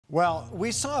Well,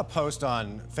 we saw a post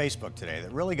on Facebook today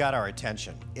that really got our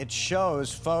attention. It shows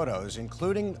photos,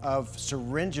 including of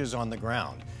syringes on the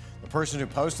ground. The person who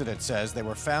posted it says they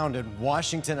were found at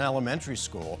Washington Elementary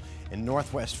School in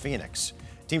Northwest Phoenix.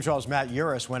 Team 12's Matt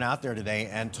Uris went out there today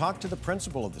and talked to the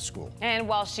principal of the school. And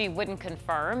while she wouldn't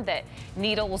confirm that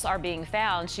needles are being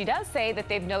found, she does say that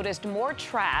they've noticed more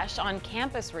trash on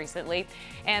campus recently,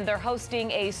 and they're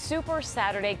hosting a Super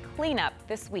Saturday cleanup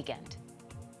this weekend.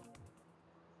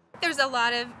 There's a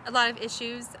lot of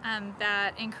issues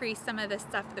that increase some of the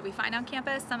stuff that we find on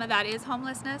campus. Some of that is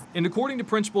homelessness. And according to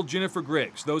Principal Jennifer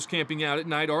Griggs, those camping out at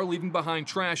night are leaving behind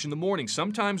trash in the morning,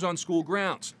 sometimes on school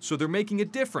grounds. So they're making a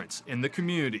difference in the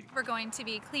community. We're going to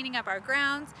be cleaning up our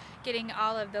grounds, getting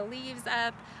all of the leaves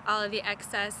up, all of the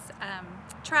excess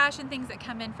trash and things that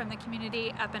come in from the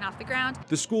community up and off the ground.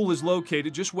 The school is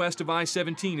located just west of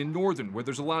I-17 in Northern, where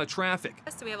there's a lot of traffic.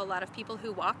 So we have a lot of people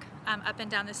who walk up and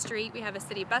down the street. We have a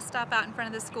city bus stop out in front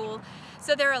of the school.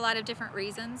 So there are a lot of different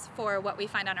reasons for what we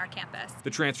find on our campus. The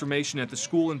transformation at the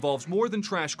school involves more than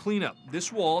trash cleanup.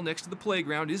 This wall next to the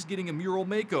playground is getting a mural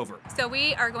makeover. So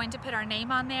we are going to put our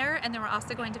name on there, and then we're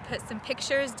also going to put some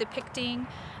pictures depicting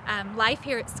life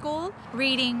here at school,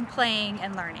 reading, playing,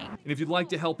 and learning. And if you'd like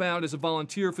to help out as a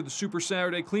volunteer for the Super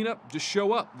Saturday cleanup, just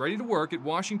show up, ready to work at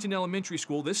Washington Elementary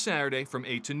School this Saturday from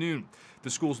 8 to noon. The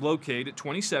school's located at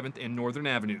 27th and Northern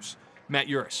Avenues. Matt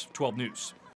Uris, 12 News.